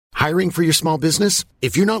Hiring for your small business?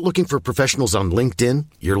 If you're not looking for professionals on LinkedIn,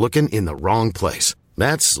 you're looking in the wrong place.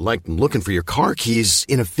 That's like looking for your car keys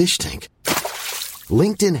in a fish tank.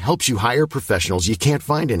 LinkedIn helps you hire professionals you can't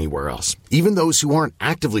find anywhere else, even those who aren't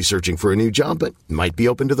actively searching for a new job but might be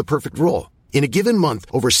open to the perfect role. In a given month,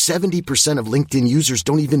 over 70% of LinkedIn users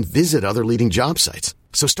don't even visit other leading job sites.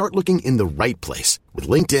 So start looking in the right place. With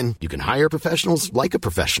LinkedIn, you can hire professionals like a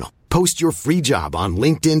professional. Post your free job on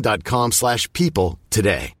linkedin.com/people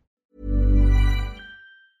today.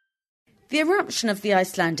 The eruption of the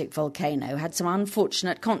Icelandic volcano had some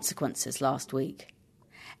unfortunate consequences last week.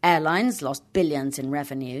 Airlines lost billions in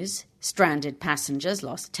revenues, stranded passengers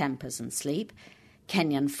lost tempers and sleep,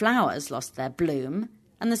 Kenyan flowers lost their bloom,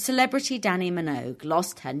 and the celebrity Dannii Minogue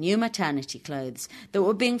lost her new maternity clothes that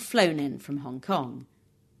were being flown in from Hong Kong.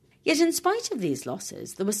 Yet in spite of these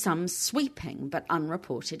losses, there were some sweeping but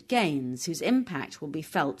unreported gains whose impact will be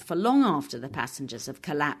felt for long after the passengers have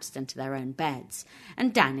collapsed into their own beds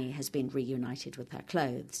and Dannii has been reunited with her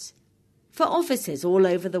clothes. For offices all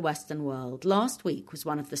over the Western world, last week was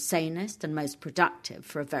one of the sanest and most productive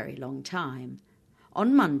for a very long time.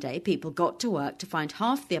 On Monday, people got to work to find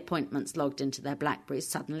half the appointments logged into their BlackBerries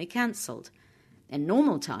suddenly cancelled. In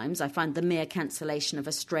normal times, I find the mere cancellation of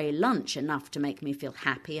a stray lunch enough to make me feel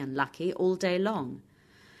happy and lucky all day long.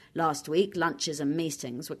 Last week, lunches and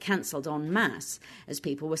meetings were cancelled en masse as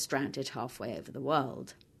people were stranded halfway over the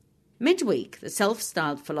world. Midweek, the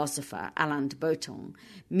self-styled philosopher Alain de Botton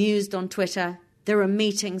mused on Twitter, "There are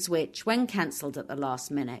meetings which, when cancelled at the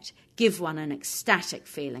last minute, give one an ecstatic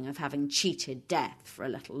feeling of having cheated death for a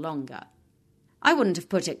little longer." I wouldn't have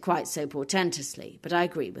put it quite so portentously, but I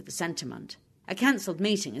agree with the sentiment. A cancelled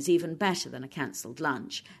meeting is even better than a cancelled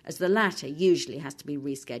lunch, as the latter usually has to be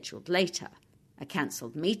rescheduled later. A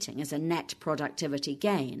cancelled meeting is a net productivity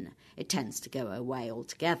gain. It tends to go away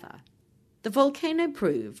altogether. The volcano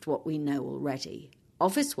proved what we know already.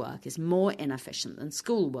 Office work is more inefficient than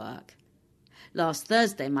school work. Last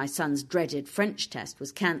Thursday, my son's dreaded French test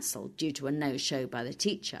was cancelled due to a no-show by the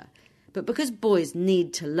teacher. But because boys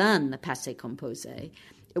need to learn the passé composé,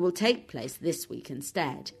 it will take place this week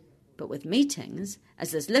instead. But with meetings, as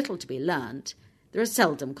there's little to be learnt, there are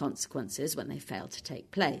seldom consequences when they fail to take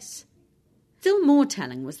place. Still more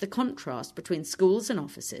telling was the contrast between schools and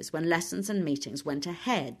offices when lessons and meetings went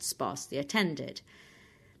ahead, sparsely attended.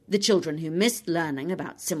 The children who missed learning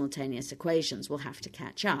about simultaneous equations will have to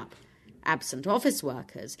catch up. Absent office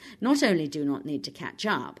workers not only do not need to catch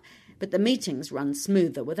up, but the meetings run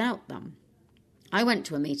smoother without them. I went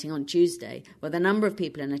to a meeting on Tuesday where the number of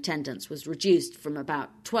people in attendance was reduced from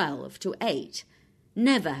about 12 to 8.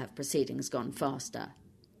 Never have proceedings gone faster.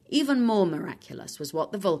 Even more miraculous was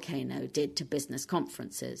what the volcano did to business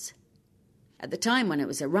conferences. At the time when it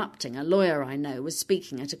was erupting, a lawyer I know was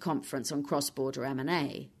speaking at a conference on cross-border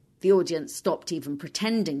M&A. The audience stopped even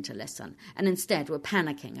pretending to listen and instead were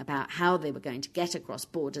panicking about how they were going to get across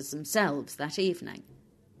borders themselves that evening.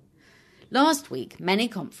 Last week, many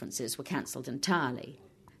conferences were cancelled entirely.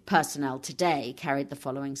 Personnel Today carried the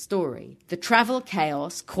following story. The travel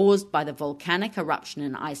chaos caused by the volcanic eruption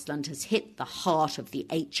in Iceland has hit the heart of the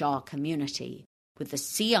HR community, with the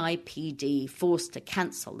CIPD forced to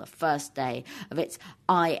cancel the first day of its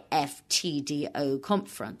IFTDO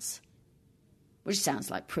conference. Which sounds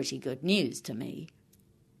like pretty good news to me.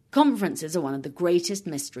 Conferences are one of the greatest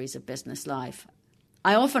mysteries of business life.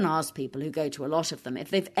 I often ask people who go to a lot of them if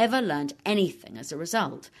they've ever learned anything as a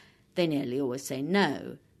result. They nearly always say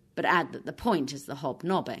no, but add that the point is the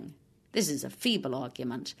hobnobbing. This is a feeble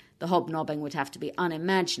argument. The hobnobbing would have to be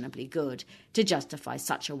unimaginably good to justify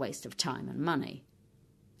such a waste of time and money.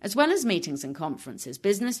 As well as meetings and conferences,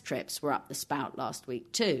 business trips were up the spout last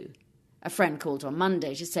week too. A friend called on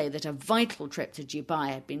Monday to say that a vital trip to Dubai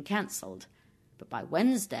had been cancelled. But by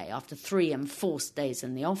Wednesday, after 3 enforced days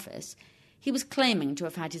in the office, he was claiming to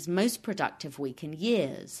have had his most productive week in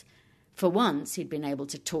years. For once, he'd been able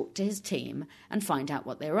to talk to his team and find out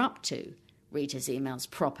what they were up to, read his emails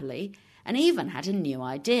properly, and even had a new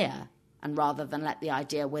idea. And rather than let the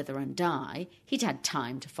idea wither and die, he'd had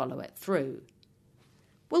time to follow it through.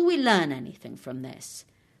 Will we learn anything from this?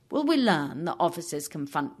 Will we learn that offices can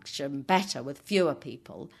function better with fewer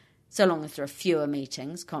people, so long as there are fewer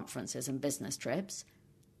meetings, conferences and business trips?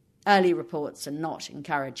 Early reports are not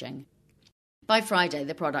encouraging. By Friday,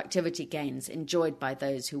 the productivity gains enjoyed by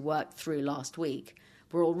those who worked through last week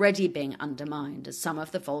were already being undermined as some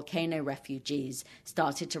of the volcano refugees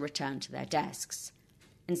started to return to their desks.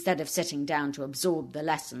 Instead of sitting down to absorb the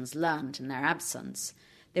lessons learned in their absence,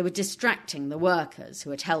 they were distracting the workers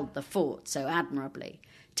who had held the fort so admirably,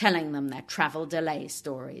 telling them their travel delay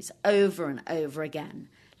stories over and over again,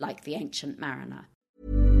 like the ancient mariner.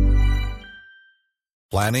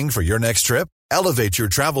 Planning for your next trip? Elevate your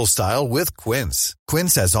travel style with Quince.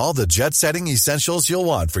 Quince has all the jet-setting essentials you'll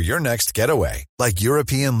want for your next getaway, like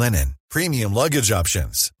European linen, premium luggage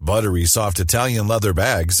options, buttery soft Italian leather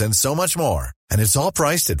bags, and so much more. And it's all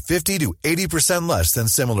priced at 50 to 80% less than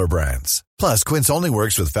similar brands. Plus, Quince only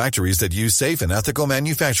works with factories that use safe and ethical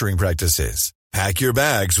manufacturing practices. Pack your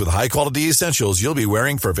bags with high-quality essentials you'll be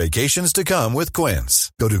wearing for vacations to come with Quince.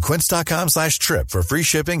 Go to quince.com/trip for free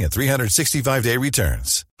shipping and 365-day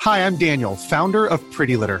returns. Hi, I'm Daniel, founder of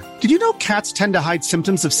Pretty Litter. Did you know cats tend to hide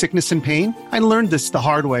symptoms of sickness and pain? I learned this the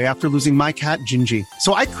hard way after losing my cat, Gingy.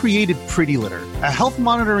 So I created Pretty Litter, a health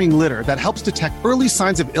monitoring litter that helps detect early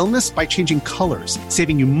signs of illness by changing colors,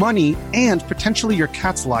 saving you money and potentially your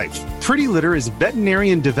cat's life. Pretty Litter is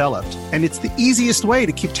veterinarian developed, and it's the easiest way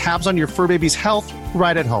to keep tabs on your fur baby's health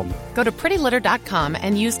right at home. Go to prettylitter.com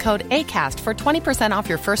and use code ACAST for 20% off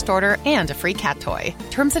your first order and a free cat toy.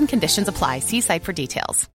 Terms and conditions apply. See site for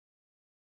details.